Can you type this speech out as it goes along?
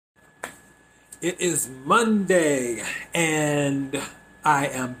It is Monday, and I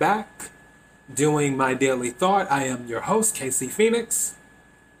am back doing my daily thought. I am your host, Casey Phoenix,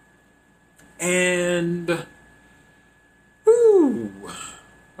 and whoo,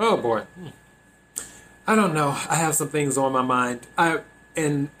 oh boy, I don't know. I have some things on my mind.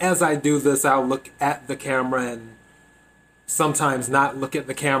 And as I do this, I'll look at the camera and sometimes not look at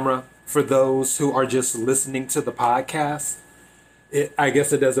the camera. For those who are just listening to the podcast, I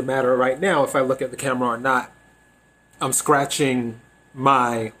guess it doesn't matter right now if I look at the camera or not. I'm scratching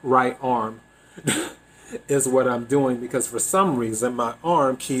my right arm is what I'm doing because for some reason my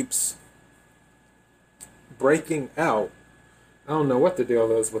arm keeps breaking out. I don't know what the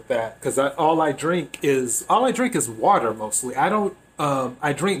deal is with that because all I drink is water mostly.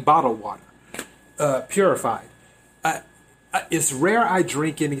 I drink bottled water, purified. It's rare I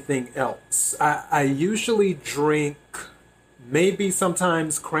drink anything else. I usually drink maybe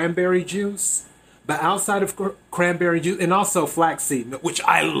sometimes cranberry juice, but outside of cranberry juice, and also flaxseed milk, which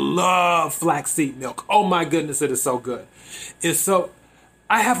I love flaxseed milk. Oh my goodness, it is so good.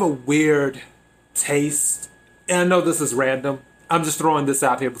 I have a weird taste, and I know this is random. I'm just throwing this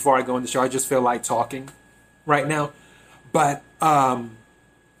out here before I go on the show. I just feel like talking right now, but I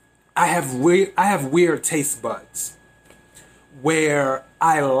have weird taste buds where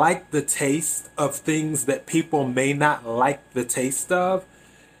I like the taste of things that people may not like the taste of.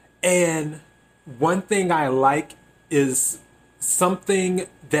 And one thing I like is something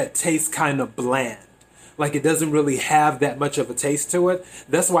that tastes kind of bland. Like it doesn't really have that much of a taste to it.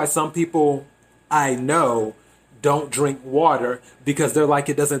 That's why some people I know don't drink water because they're like,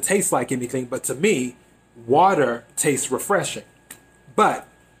 it doesn't taste like anything. But to me, water tastes refreshing. But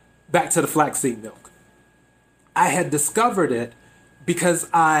back to the flaxseed milk. I had discovered it because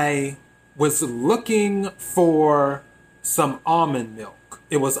I was looking for some almond milk.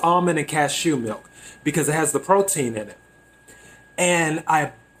 It was almond and cashew milk because it has the protein in it. And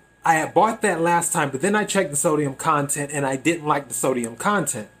I had bought that last time, but then I checked the sodium content and I didn't like the sodium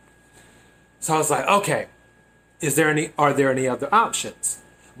content. So I was like, okay, are there any other options?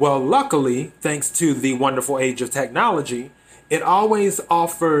 Well, luckily, thanks to the wonderful age of technology, it always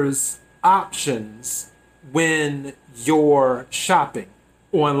offers options when you're shopping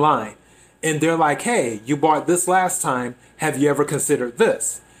online. And they're like, hey, you bought this last time. Have you ever considered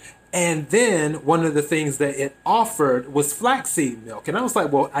this? And then one of the things that it offered was flaxseed milk. And I was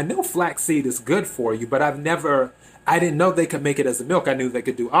like, well, I know flaxseed is good for you, but I didn't know they could make it as a milk. I knew they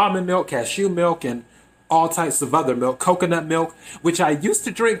could do almond milk, cashew milk, and all types of other milk, coconut milk, which I used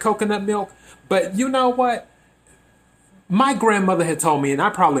to drink coconut milk. But you know what? My grandmother had told me, and I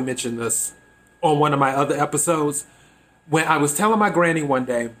probably mentioned this on one of my other episodes, when I was telling my granny one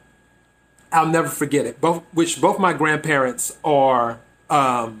day, I'll never forget it, both my grandparents are,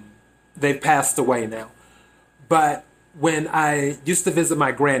 they've passed away now. But when I used to visit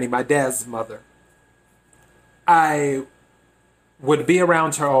my granny, my dad's mother, I would be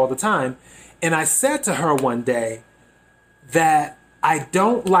around her all the time. And I said to her one day that I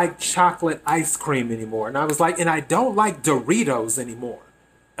don't like chocolate ice cream anymore. And I was like, and I don't like Doritos anymore.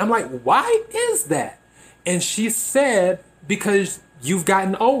 I'm like, why is that? And she said, because you've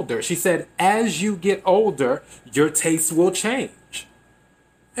gotten older. She said, as you get older, your taste will change.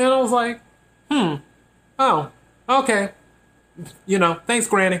 And I was like, oh, okay. Thanks,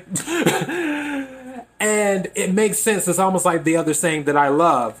 Granny. And it makes sense. It's almost like the other saying that I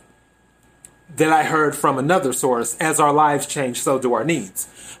love that I heard from another source: as our lives change, so do our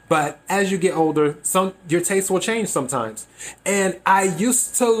needs. But as you get older, your taste will change sometimes. And I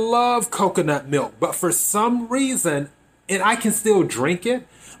used to love coconut milk, but for some reason, and I can still drink it,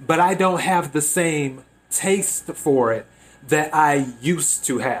 but I don't have the same taste for it that I used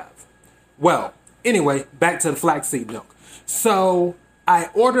to have. Well, anyway, back to the flaxseed milk. So I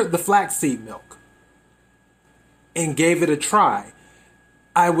ordered the flaxseed milk and gave it a try.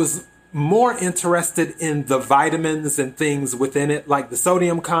 I was more interested in the vitamins and things within it, like the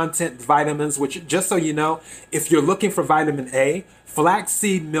sodium content vitamins, which, just so you know, if you're looking for vitamin A,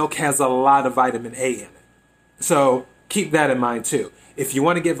 flaxseed milk has a lot of vitamin A in it. So keep that in mind too. If you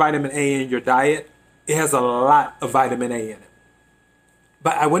want to get vitamin A in your diet, it has a lot of vitamin A in it.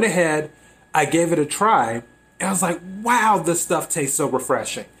 But I went ahead, I gave it a try, and I was like, wow, this stuff tastes so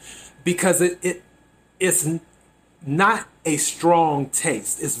refreshing. Because it's not a strong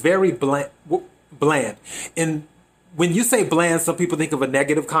taste. It's very bland. And when you say bland, some people think of a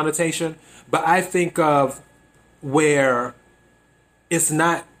negative connotation, but I think of where it's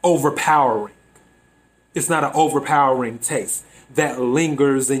not overpowering. It's not an overpowering taste that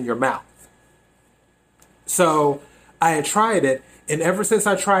lingers in your mouth. So I had tried it, And ever since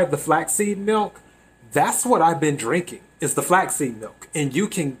I tried the flaxseed milk, that's what I've been drinking, is the flaxseed milk. And you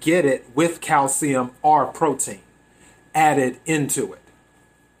can get it with calcium or protein added into it,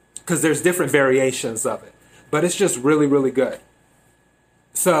 because there's different variations of it. But it's just really, really good.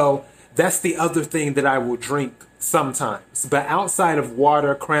 So that's the other thing that I will drink sometimes. But outside of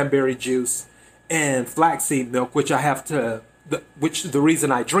water, cranberry juice, and flaxseed milk, which the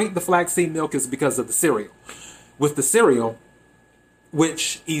reason I drink the flaxseed milk is because of the cereal. With the cereal,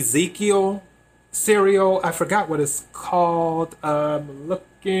 which Ezekiel cereal, I forgot what it's called.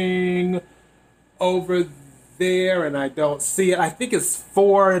 Looking over there and I don't see it. I think it's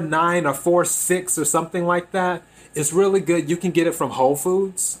 4-9 or 4-6 or something like that. It's really good. You can get it from Whole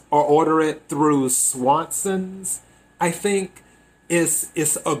Foods or order it through Swanson's. I think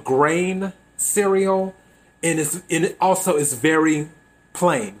it's a grain cereal, and it also is very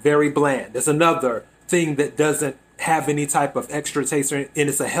plain, very bland. It's another thing that doesn't have any type of extra taste, and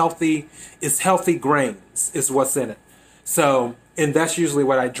it's healthy grains is what's in it. So, and that's usually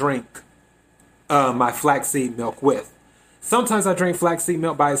what I drink my flaxseed milk with. Sometimes I drink flaxseed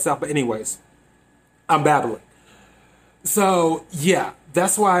milk by itself, but anyways, I'm babbling. So, yeah,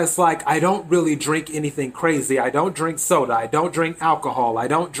 that's why it's like I don't really drink anything crazy. I don't drink soda. I don't drink alcohol. I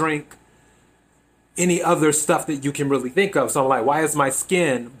don't drink any other stuff that you can really think of. So I'm like, why is my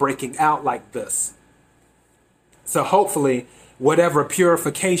skin breaking out like this? So hopefully, whatever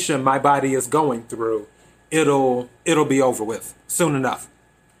purification my body is going through, it'll be over with soon enough.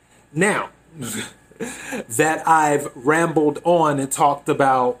 Now, that I've rambled on and talked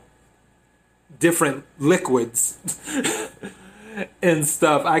about different liquids and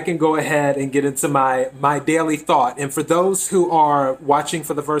stuff, I can go ahead and get into my daily thought. And for those who are watching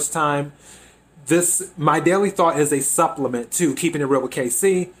for the first time, my daily thought is a supplement to Keeping It Real with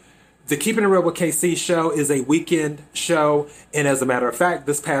KC. The Keeping It Real with KC show is a weekend show. And as a matter of fact,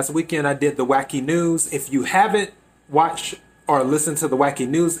 this past weekend I did the Wacky News. If you haven't watched or listened to the Wacky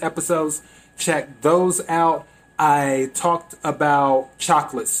News episodes, check those out. I talked about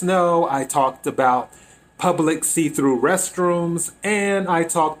chocolate snow. I talked about public see-through restrooms. And I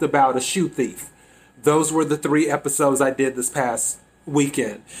talked about a shoe thief. Those were the 3 episodes I did this past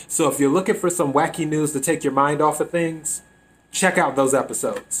weekend. So if you're looking for some wacky news to take your mind off of things, check out those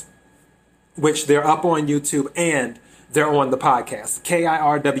episodes, which they're up on YouTube and they're on the podcast,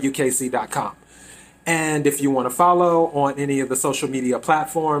 KIRWKC.com. And if you want to follow on any of the social media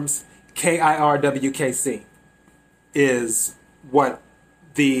platforms, KIRWKC is what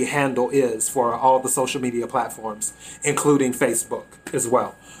the handle is for all the social media platforms, including Facebook as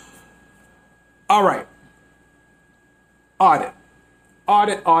well. All right. Audit.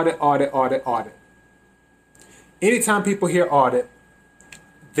 Anytime people hear audit,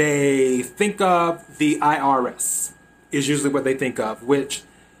 they think of the IRS is usually what they think of, which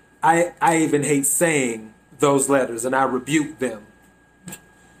I even hate saying those letters, and I rebuke them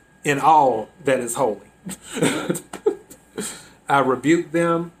in all that is holy. I rebuke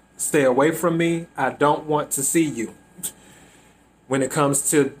them. Stay away from me. I don't want to see you when it comes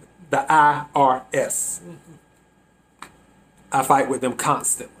to the IRS. I fight with them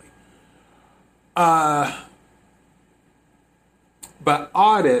constantly. But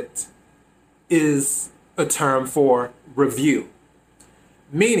audit is a term for review.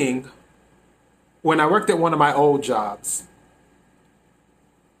 Meaning, when I worked at one of my old jobs,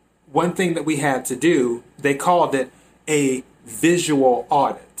 one thing that we had to do, they called it a visual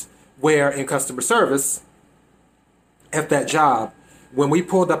audit, where in customer service at that job, when we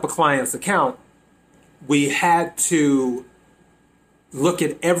pulled up a client's account, we had to look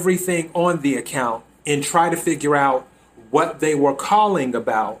at everything on the account and try to figure out what they were calling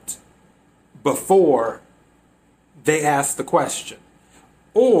about before they asked the question.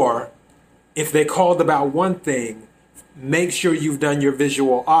 Or if they called about one thing, make sure you've done your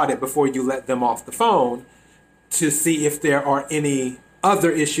visual audit before you let them off the phone to see if there are any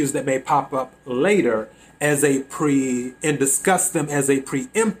other issues that may pop up later and discuss them as a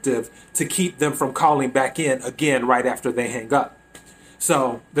preemptive to keep them from calling back in again right after they hang up.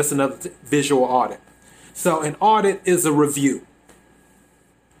 So that's another visual audit. So an audit is a review.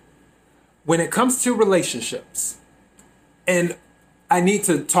 When it comes to relationships, and I need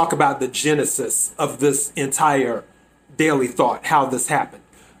to talk about the genesis of this entire daily thought, how this happened.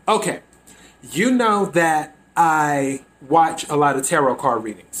 Okay, you know that I watch a lot of tarot card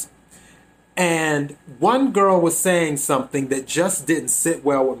readings. And one girl was saying something that just didn't sit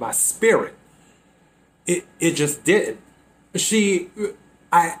well with my spirit. It just didn't.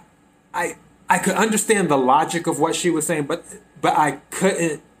 I could understand the logic of what she was saying, but I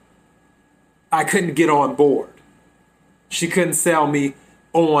couldn't get on board. She couldn't sell me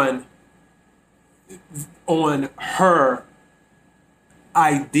on her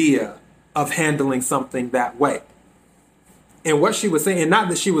idea of handling something that way. And what she was saying, and not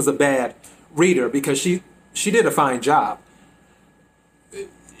that she was a bad reader, because she did a fine job.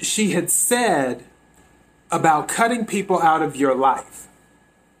 She had said about cutting people out of your life.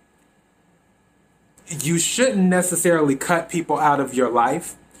 You shouldn't necessarily cut people out of your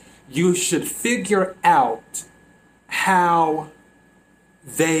life. You should figure out how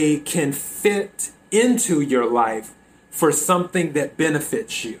they can fit into your life for something that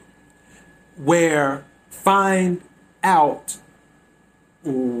benefits you. Where find out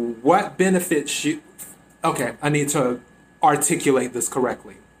what benefits you. Okay, I need to articulate this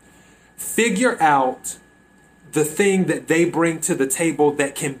correctly. Figure out the thing that they bring to the table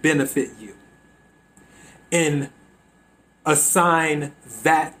that can benefit you, and assign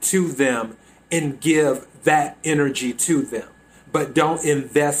that to them and give that energy to them. But don't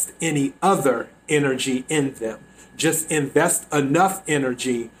invest any other energy in them. Just invest enough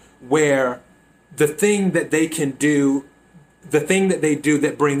energy where the thing that they can do, the thing that they do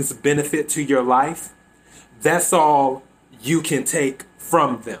that brings benefit to your life, that's all you can take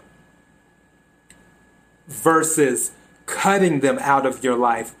from them. Versus cutting them out of your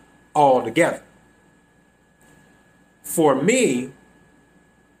life altogether. For me,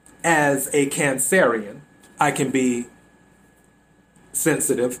 as a Cancerian, I can be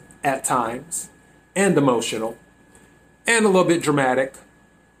sensitive at times and emotional and a little bit dramatic.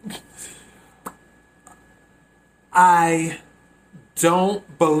 I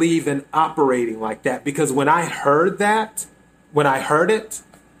don't believe in operating like that, because when I heard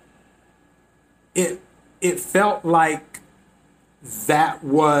it felt like that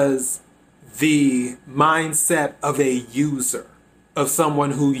was the mindset of a user, of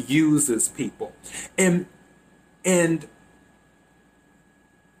someone who uses people. And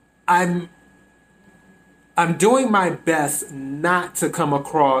I'm doing my best not to come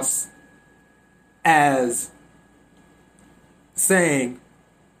across as saying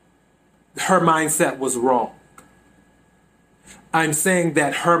her mindset was wrong. I'm saying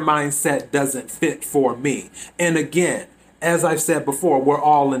that her mindset doesn't fit for me. And again, as I've said before, we're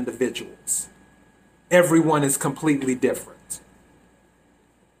all individuals. Everyone is completely different.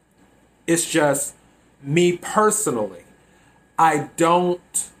 It's just me personally. I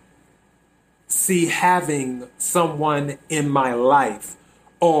don't see having someone in my life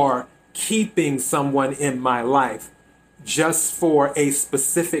or keeping someone in my life just for a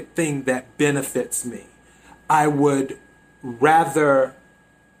specific thing that benefits me. I would rather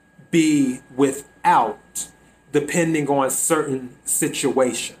be without, depending on certain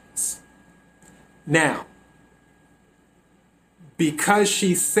situations. Now, because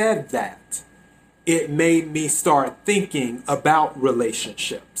she said that, it made me start thinking about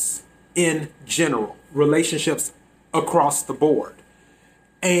relationships in general, relationships across the board.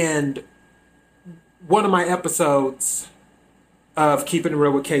 And one of my episodes of Keeping It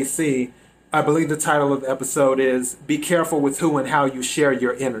Real with KC, I believe the title of the episode is Be Careful with Who and How You Share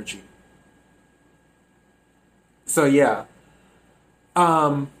Your Energy. So yeah.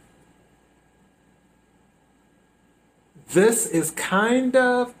 This is kind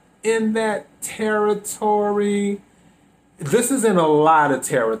of in that territory. This is in a lot of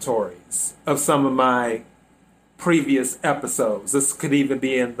territories of some of my previous episodes. This could even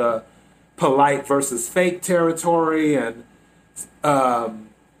be in the polite versus fake territory, and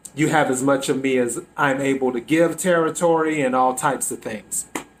you have as much of me as I'm able to give territory, and all types of things.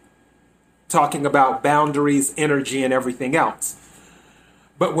 Talking about boundaries, energy, and everything else.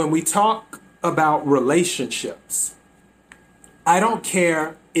 But when we talk about relationships, I don't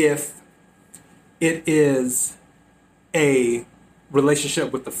care if it is a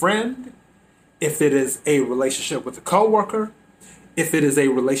relationship with a friend, if it is a relationship with a coworker, if it is a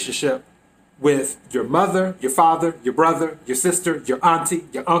relationship with your mother, your father, your brother, your sister, your auntie,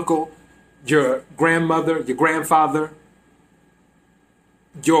 your uncle, your grandmother, your grandfather,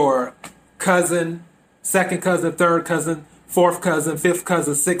 your cousin, second cousin, third cousin, fourth cousin, fifth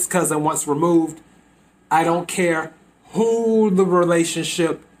cousin, sixth cousin once removed. I don't care who the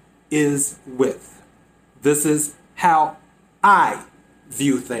relationship is with. This is how I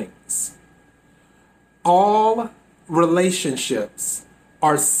view things. All relationships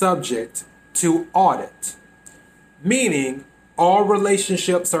are subject to audit, meaning all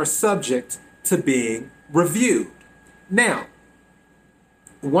relationships are subject to being reviewed. Now,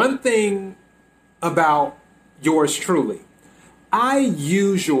 one thing about yours truly, I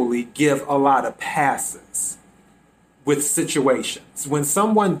usually give a lot of passes with situations. When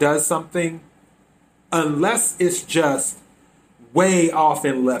someone does something, unless it's just way off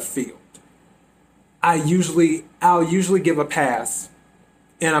in left field. I'll usually give a pass,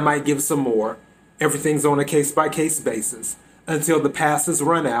 and I might give some more. Everything's on a case-by-case basis until the passes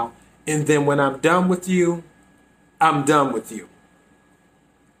run out. And then when I'm done with you, I'm done with you.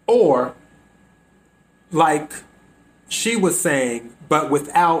 Or, like she was saying, but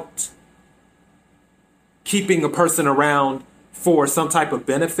without keeping a person around for some type of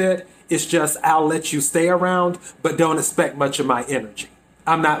benefit, it's just I'll let you stay around, but don't expect much of my energy.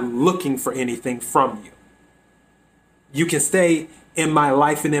 I'm not looking for anything from you. You can stay in my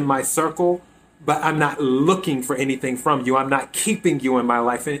life and in my circle, but I'm not looking for anything from you. I'm not keeping you in my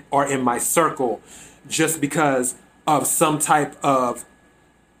life or in my circle just because of some type of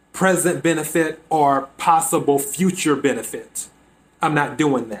present benefit or possible future benefit. I'm not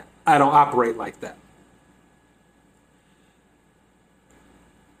doing that. I don't operate like that.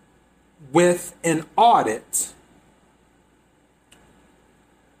 With an audit,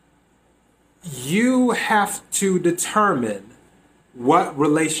 you have to determine what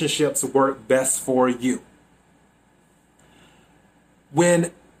relationships work best for you.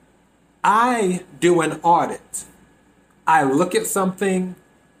 When I do an audit, I look at something,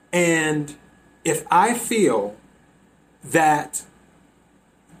 and if I feel that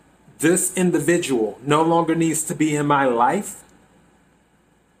this individual no longer needs to be in my life,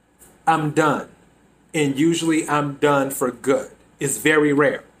 I'm done. And usually I'm done for good. It's very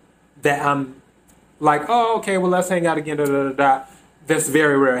rare that I'm like, oh, okay, well, let's hang out again, da, da, da, da. That's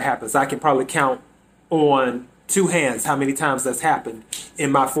very rare it happens. I can probably count on two hands how many times that's happened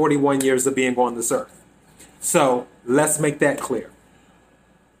in my 41 years of being on this earth. So let's make that clear.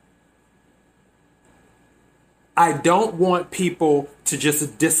 I don't want people to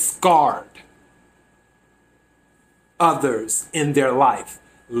just discard others in their life,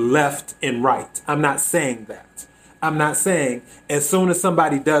 left and right. I'm not saying that. I'm not saying as soon as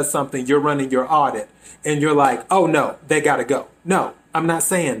somebody does something, you're running your audit and you're like, oh no, they got to go. No, I'm not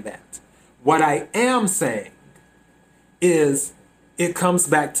saying that. What I am saying is it comes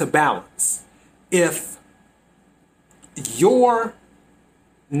back to balance. If you're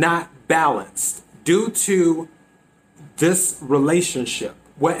not balanced due to this relationship,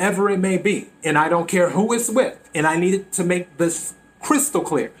 whatever it may be, and I don't care who it's with, and I need to make this crystal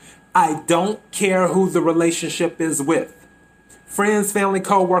clear. I don't care who the relationship is with. Friends, family,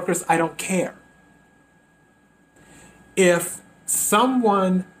 co-workers, I don't care. If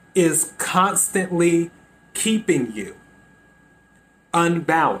someone is constantly keeping you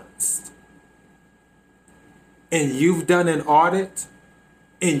unbalanced, and you've done an audit,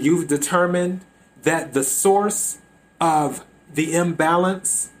 and you've determined that the source of the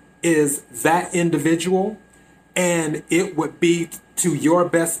imbalance is that individual, and it would be to your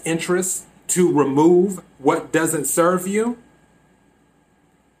best interest to remove what doesn't serve you,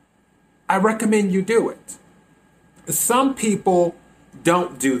 I recommend you do it. Some people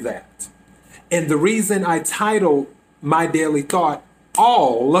don't do that. And the reason I titled my daily thought,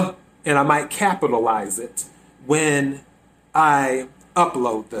 all, and I might capitalize it when I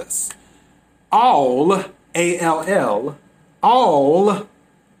upload this, all, A-L-L, all,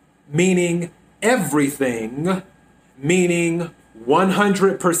 meaning everything, meaning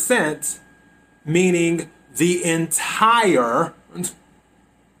 100%, meaning the entire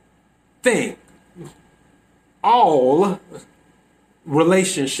thing. All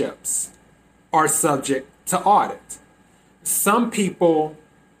relationships are subject to audit. Some people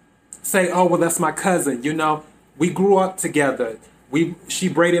say, oh, well, that's my cousin. You know, we grew up together. She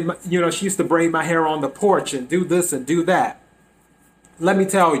braided, she used to braid my hair on the porch and do this and do that. Let me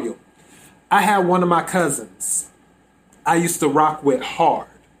tell you, I had one of my cousins I used to rock with hard.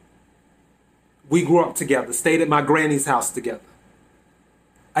 We grew up together, stayed at my granny's house together.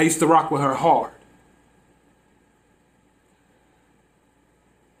 I used to rock with her hard.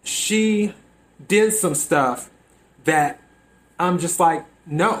 She did some stuff that I'm just like,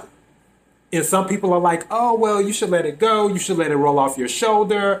 no. And some people are like, oh, well, you should let it go. You should let it roll off your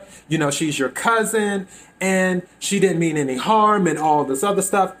shoulder. You know, she's your cousin and she didn't mean any harm and all this other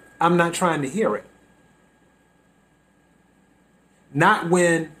stuff. I'm not trying to hear it. Not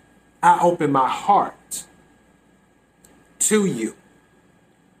when I open my heart to you.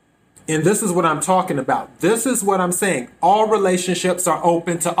 And this is what I'm talking about. This is what I'm saying. All relationships are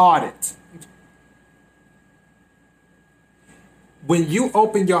open to audit. When you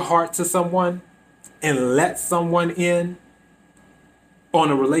open your heart to someone and let someone in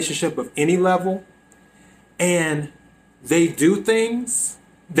on a relationship of any level, and they do things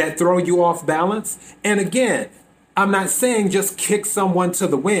that throw you off balance, and again, I'm not saying just kick someone to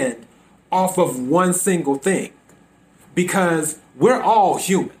the wind off of one single thing, because we're all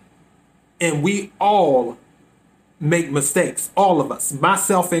human and we all make mistakes. All of us,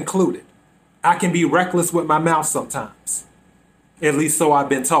 myself included. I can be reckless with my mouth sometimes. At least so I've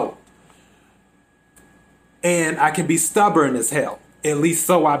been told. And I can be stubborn as hell. At least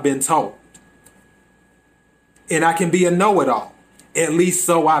so I've been told. And I can be a know-it-all. At least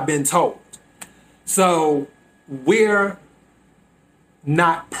so I've been told. So we're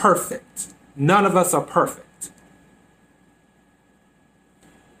not perfect. None of us are perfect.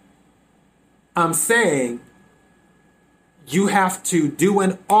 I'm saying you have to do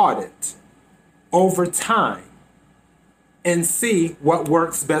an audit over time and see what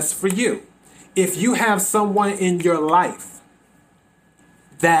works best for you. If you have someone in your life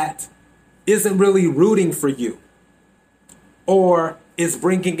that isn't really rooting for you or is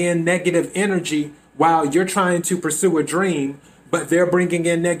bringing in negative energy while you're trying to pursue a dream, but they're bringing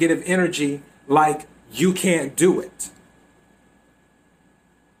in negative energy like you can't do it.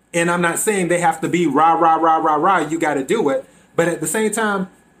 And I'm not saying they have to be rah, rah, rah, rah, rah, you got to do it. But at the same time,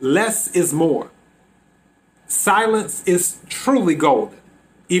 less is more. Silence is truly golden,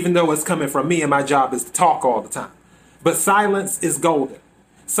 even though it's coming from me and my job is to talk all the time. But silence is golden.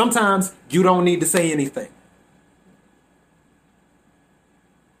 Sometimes you don't need to say anything.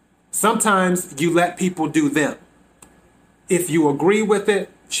 Sometimes you let people do them. If you agree with it,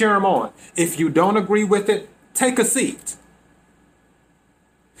 cheer them on. If you don't agree with it, take a seat.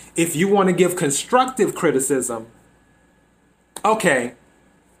 If you want to give constructive criticism, okay,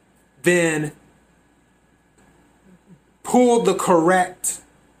 then pull the correct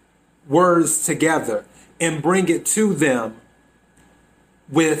words together and bring it to them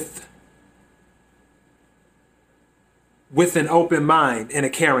with an open mind and a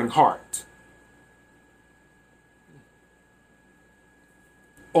caring heart.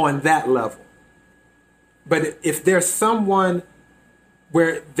 On that level. But if there's someone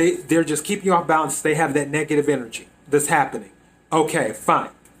where they're just keeping you off balance, they have that negative energy that's happening, okay, fine.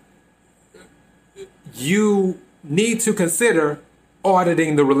 You need to consider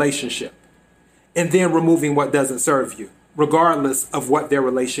auditing the relationship and then removing what doesn't serve you, regardless of what their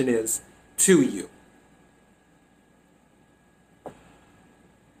relation is to you.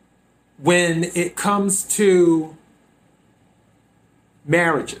 When it comes to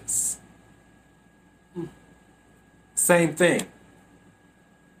marriages, same thing.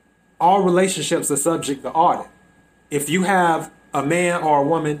 All relationships are subject to audit. If you have a man or a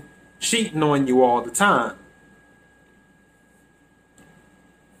woman cheating on you all the time,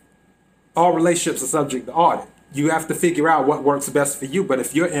 all relationships are subject to audit. You have to figure out what works best for you. But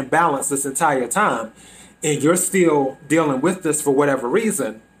if you're in balance this entire time and you're still dealing with this for whatever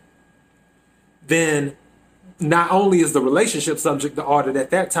reason, then not only is the relationship subject to audit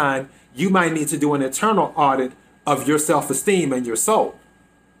at that time, you might need to do an internal audit of your self-esteem and your soul.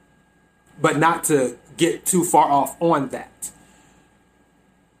 But not to get too far off on that.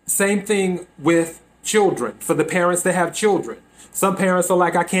 Same thing with children. For the parents that have children. Some parents are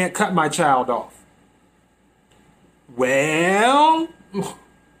like, I can't cut my child off. Well,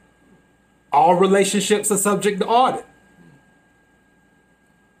 all relationships are subject to audit.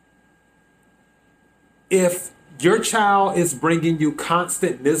 If your child is bringing you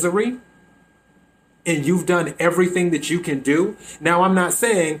constant misery and you've done everything that you can do. Now, I'm not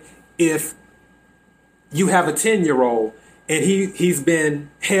saying if you have a 10-year-old and he's been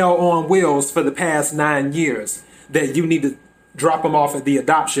hell on wheels for the past 9 years, that you need to drop him off at the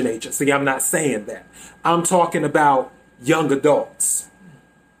adoption agency. I'm not saying that. I'm talking about young adults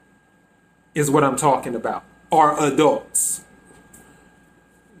is what I'm talking about. Or adults.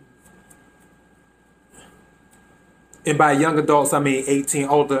 And by young adults, I mean 18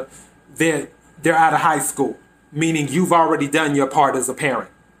 older. They're out of high school, meaning you've already done your part as a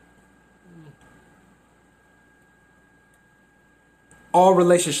parent. All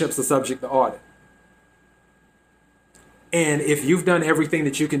relationships are subject to audit. And if you've done everything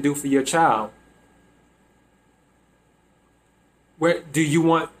that you can do for your child, where do you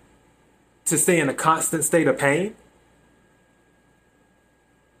want to stay in a constant state of pain?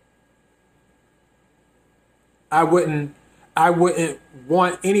 I wouldn't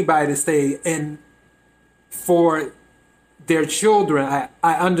want anybody to stay in for their children.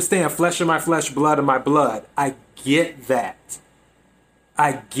 I understand flesh of my flesh, blood of my blood. I get that.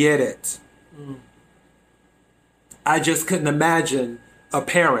 I get it. I just couldn't imagine a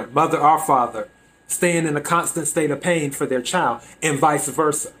parent, mother or father, staying in a constant state of pain for their child and vice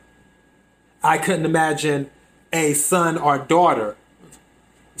versa. I couldn't imagine a son or daughter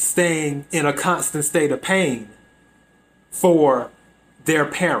staying in a constant state of pain for their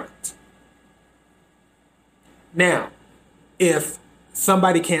parent. Now, if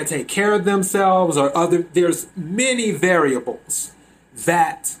somebody can't take care of themselves or there's many variables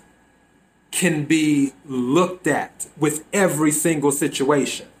that can be looked at with every single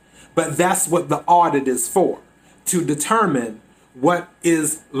situation. But that's what the audit is for, to determine what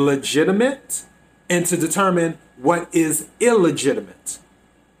is legitimate and to determine what is illegitimate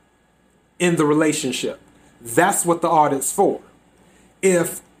in the relationship. That's what the audit's for.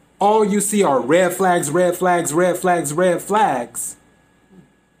 If all you see are red flags, red flags, red flags, red flags,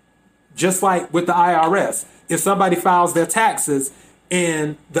 just like with the IRS, if somebody files their taxes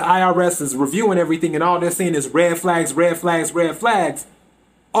and the IRS is reviewing everything and all they're seeing is red flags, red flags, red flags,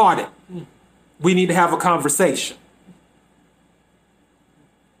 audit. We need to have a conversation.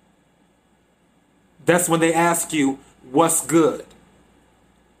 That's when they ask you, what's good?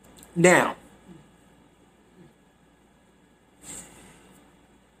 Now,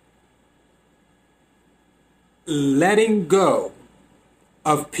 letting go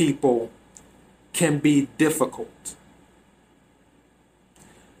of people can be difficult.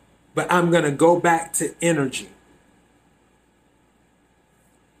 But I'm going to go back to energy.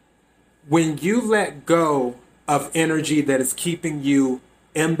 When you let go of energy that is keeping you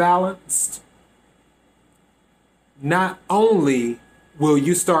imbalanced, not only will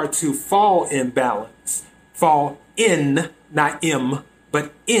you start to fall in balance, fall in, not M,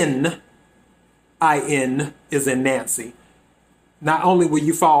 but in, I-N is in Nancy. Not only will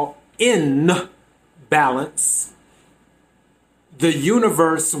you fall in balance, the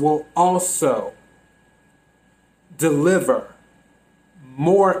universe will also deliver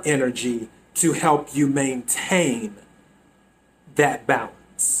more energy to help you maintain that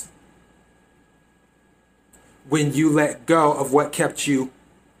balance. When you let go of what kept you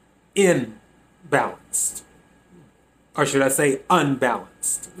imbalanced, or should I say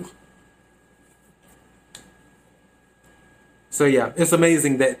unbalanced. So yeah, it's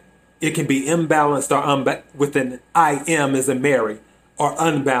amazing that it can be imbalanced or with an I-M as in Mary, or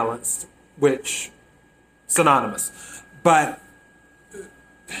unbalanced, which synonymous. But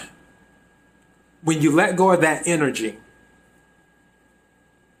when you let go of that energy,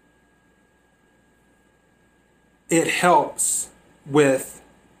 it helps with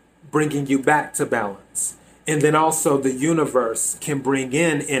bringing you back to balance. And then also the universe can bring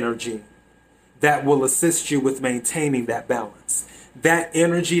in energy that will assist you with maintaining that balance. That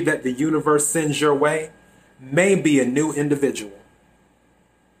energy that the universe sends your way may be a new individual.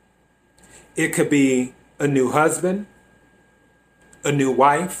 It could be a new husband, a new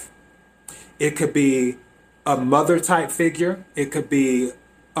wife. It could be a mother type figure. It could be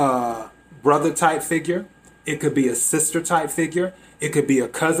a brother type figure. It could be a sister type figure. It could be a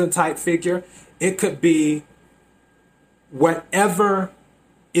cousin type figure. It could be whatever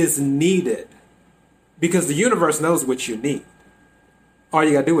is needed, because the universe knows what you need. All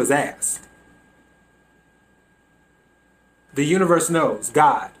you got to do is ask. The universe knows.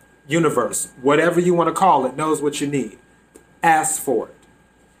 God, universe, whatever you want to call it, knows what you need. Ask for it.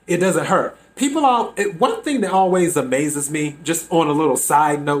 It doesn't hurt. One thing that always amazes me, just on a little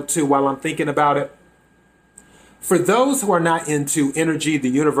side note too, while I'm thinking about it, for those who are not into energy, the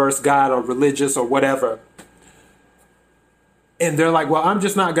universe, God, or religious or whatever, and they're like, well, I'm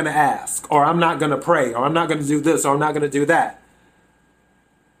just not going to ask, or I'm not going to pray, or I'm not going to do this, or I'm not going to do that.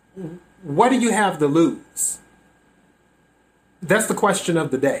 What do you have to lose? That's the question of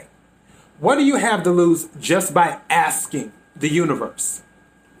the day. What do you have to lose just by asking the universe?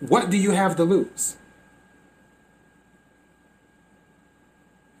 What do you have to lose?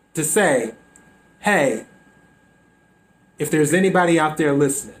 To say, hey, if there's anybody out there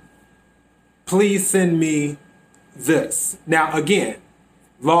listening, please send me this. Now, again,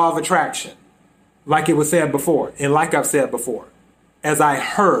 law of attraction, like it was said before, and like I've said before, as I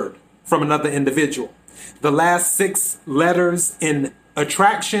heard from another individual, the last 6 letters in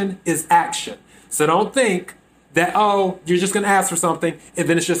attraction is action. So don't think that, oh, you're just going to ask for something and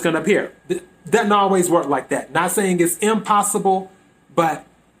then it's just going to appear. That doesn't always work like that. Not saying it's impossible, but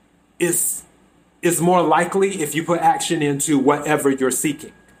it's more likely if you put action into whatever you're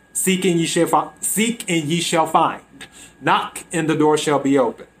seeking. Seek and ye shall find. Knock and the door shall be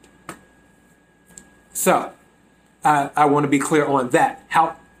opened. So, I want to be clear on that.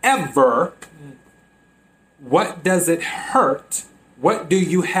 However, what does it hurt? What do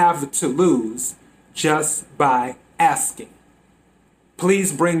you have to lose just by asking?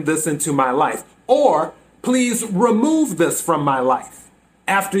 Please bring this into my life. Or please remove this from my life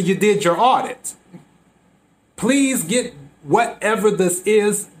after you did your audit. Please get whatever this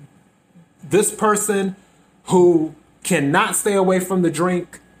is, this person who cannot stay away from the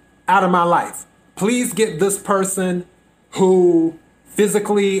drink, out of my life. Please get this person who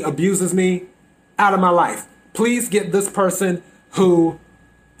physically abuses me out of my life. Please get this person who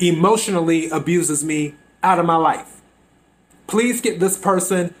emotionally abuses me out of my life. Please get this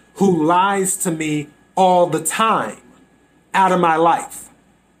person who lies to me all the time out of my life.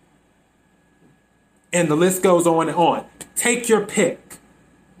 And the list goes on and on. Take your pick.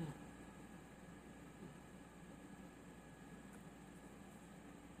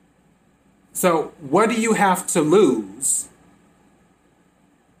 So, what do you have to lose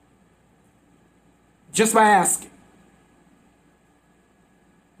just by asking?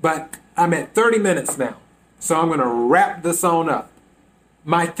 But I'm at 30 minutes now, so I'm going to wrap this on up.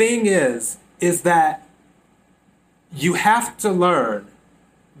 My thing is that you have to learn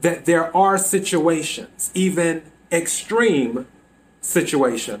that there are situations, even extreme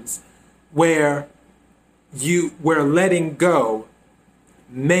situations, where letting go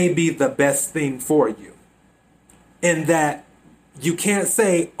may be the best thing for you. And that you can't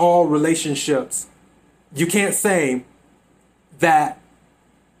say all relationships, you can't say that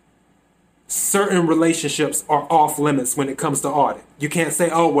certain relationships are off limits when it comes to audit. You can't say,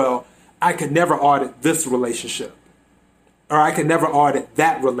 oh, well, I could never audit this relationship, or I could never audit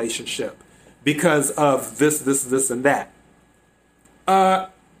that relationship because of this, and that.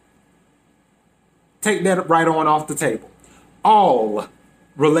 Take that right on off the table. All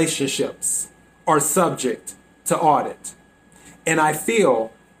relationships are subject to audit. And I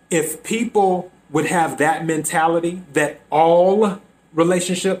feel if people would have that mentality that all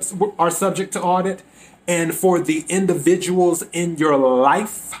relationships are subject to audit, and for the individuals in your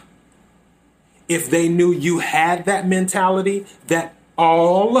life, if they knew you had that mentality that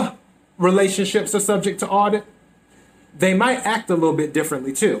all relationships are subject to audit, they might act a little bit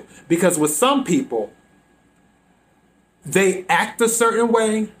differently too. Because with some people, they act a certain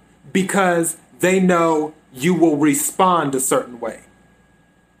way because they know you will respond a certain way.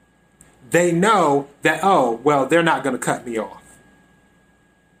 They know that, oh, well, they're not going to cut me off.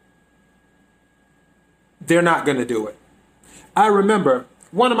 They're not going to do it. I remember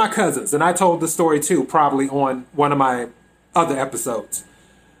one of my cousins, and I told the story too, probably on one of my other episodes,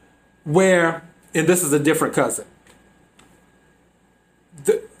 where, and this is a different cousin.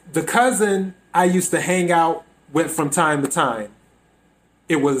 The cousin I used to hang out with from time to time,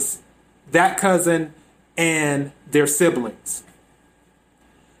 it was that cousin and their siblings.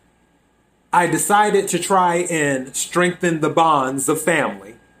 I decided to try and strengthen the bonds of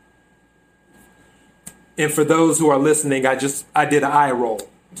family. And for those who are listening, I did an eye roll.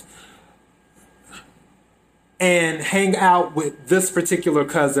 And hang out with this particular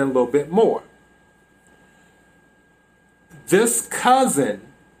cousin a little bit more. This cousin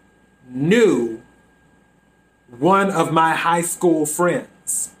knew one of my high school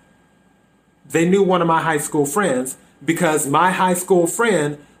friends. They knew one of my high school friends because my high school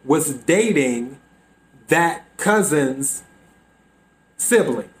friend was dating that cousin's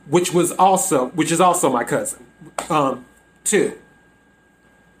sibling, which is also my cousin, too.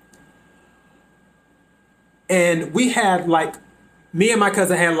 And we had me and my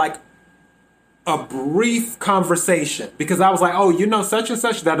cousin had a brief conversation because I was like, oh, you know, such and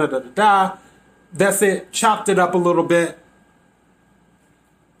such, da da da da da. That's it. Chopped it up a little bit.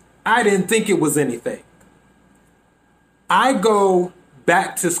 I didn't think it was anything. I go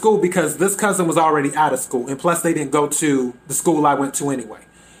back to school because this cousin was already out of school, and plus they didn't go to the school I went to anyway.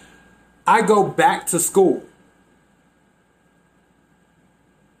 I go back to school.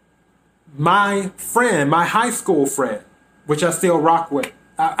 My friend, my high school friend, which I still rock with,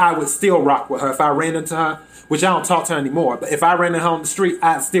 I would still rock with her if I ran into her, which I don't talk to her anymore, but if I ran into her on the street,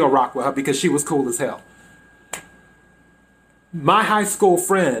 I'd still rock with her because she was cool as hell. My high school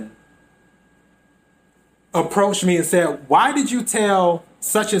friend approached me and said, why did you tell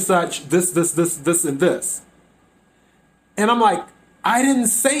such and such this, and this? And I'm like, I didn't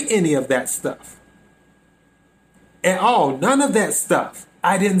say any of that stuff. At all. None of that stuff.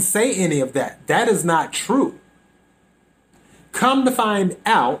 I didn't say any of that. That is not true. Come to find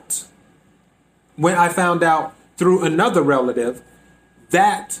out, when I found out through another relative,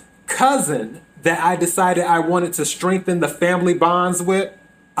 that cousin that I decided I wanted to strengthen the family bonds with,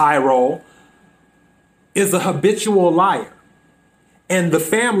 eye roll, is a habitual liar. And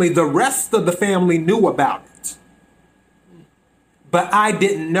the rest of the family knew about it. But I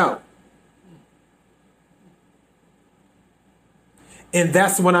didn't know. And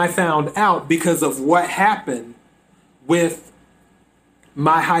that's when I found out because of what happened with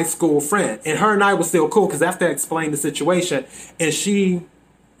my high school friend. And her and I were still cool because after I explained the situation, and she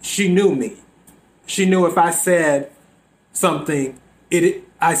knew me. She knew if I said something,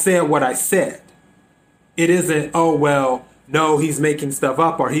 I said what I said. It isn't, oh, well, no, he's making stuff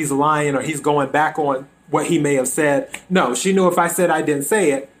up or he's lying or he's going back on what he may have said. No, she knew if I said I didn't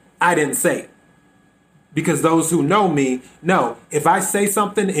say it, I didn't say it. Because those who know me know if I say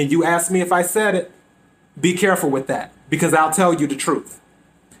something and you ask me if I said it, be careful with that because I'll tell you the truth.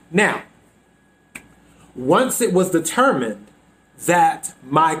 Now, once it was determined that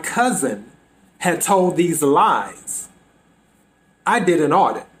my cousin had told these lies, I did an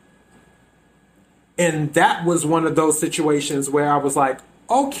audit. And that was one of those situations where I was like,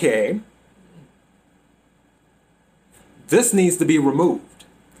 okay, this needs to be removed.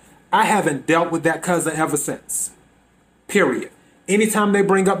 I haven't dealt with that cousin ever since. Period. Anytime they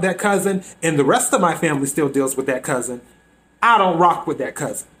bring up that cousin, and the rest of my family still deals with that cousin, I don't rock with that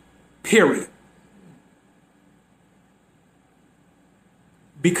cousin. Period.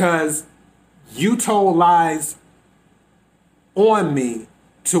 Because you told lies on me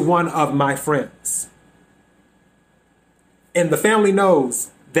to one of my friends. And the family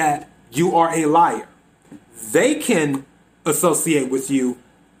knows that you are a liar. They can associate with you.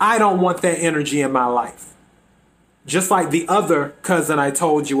 I don't want that energy in my life. Just like the other cousin I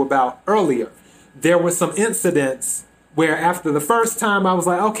told you about earlier, there were some incidents where after the first time I was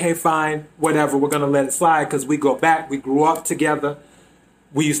like, okay, fine, whatever, we're going to let it slide because we go back. We grew up together.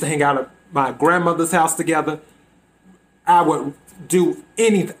 We used to hang out at my grandmother's house together. I would do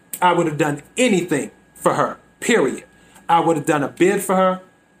anything. I would have done anything for her, period. I would have done a bid for her.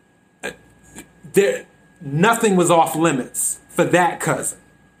 Nothing was off limits for that cousin.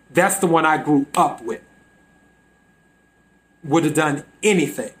 That's the one I grew up with. Would have done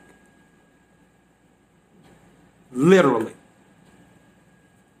anything. Literally.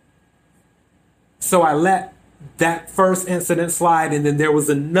 So I let that first incident slide, and then there was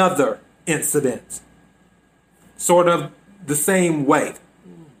another incident. Sort of the same way.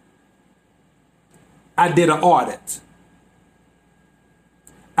 I did an audit.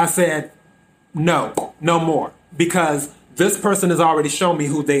 I said, no more. Because this person has already shown me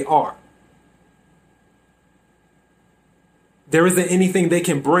who they are. There isn't anything they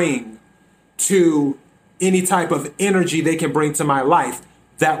can bring to any type of energy they can bring to my life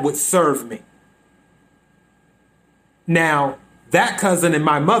that would serve me. Now, that cousin and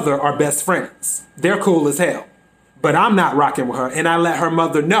my mother are best friends. They're cool as hell. But I'm not rocking with her. And I let her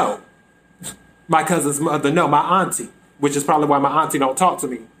mother know. My cousin's mother know, my auntie. Which is probably why my auntie don't talk to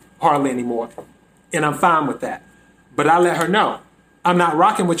me hardly anymore. And I'm fine with that. But I let her know, I'm not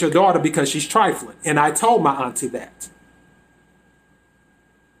rocking with your daughter because she's trifling. And I told my auntie that.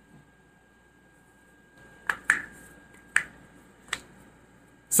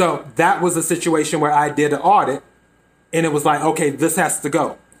 So that was a situation where I did an audit. And it was like, okay, this has to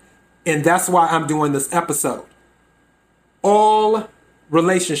go. And that's why I'm doing this episode. All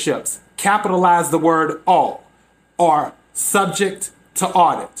relationships, capitalize the word all, are subject to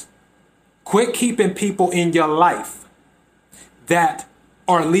audit. Quit keeping people in your life that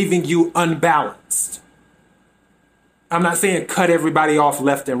are leaving you unbalanced. I'm not saying cut everybody off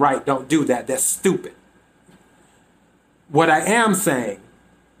left and right. Don't do that. That's stupid. What I am saying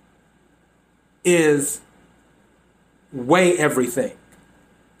is weigh everything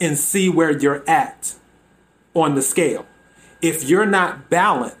and see where you're at on the scale. If you're not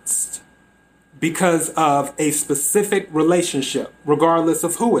balanced because of a specific relationship, regardless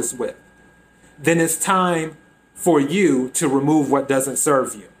of who it's with, then it's time for you to remove what doesn't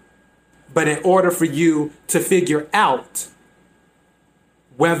serve you. But in order for you to figure out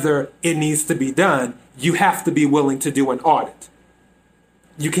whether it needs to be done, you have to be willing to do an audit.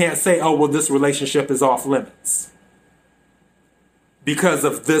 You can't say, oh, well, this relationship is off limits because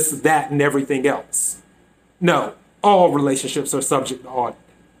of this, that, and everything else. No, all relationships are subject to audit.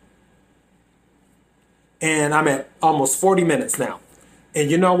 And I'm at almost 40 minutes now.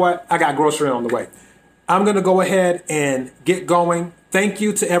 And you know what? I got grocery on the way. I'm going to go ahead and get going. Thank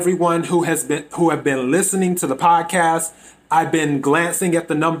you to everyone who have been listening to the podcast. I've been glancing at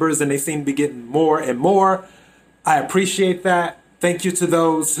the numbers and they seem to be getting more and more. I appreciate that. Thank you to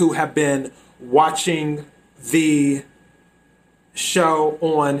those who have been watching the show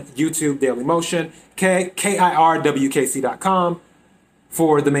on YouTube, Daily Motion, KIRWKC.com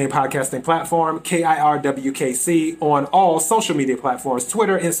for the main podcasting platform, KIRWKC on all social media platforms,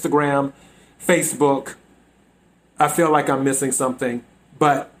 Twitter, Instagram, Facebook. I feel like I'm missing something,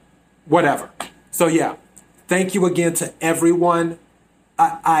 but whatever. So yeah, thank you again to everyone.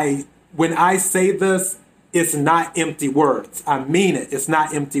 When I say this, it's not empty words. I mean it. It's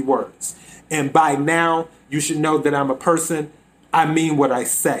not empty words. And by now, you should know that I'm a person. I mean what I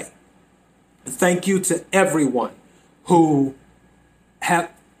say. Thank you to everyone who's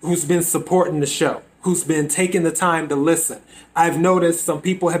been supporting the show. who's been taking the time to listen. I've noticed some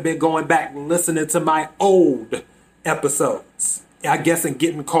people have been going back and listening to my old episodes, I guess, and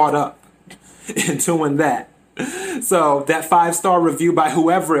getting caught up in doing that. So that 5-star review by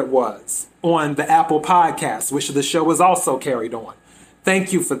whoever it was on the Apple Podcast, which the show is also carried on.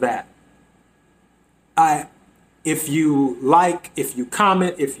 Thank you for that. If you like, if you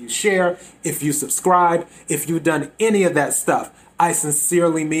comment, if you share, if you subscribe, if you've done any of that stuff, I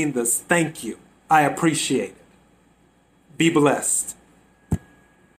sincerely mean this. Thank you. I appreciate it. Be blessed.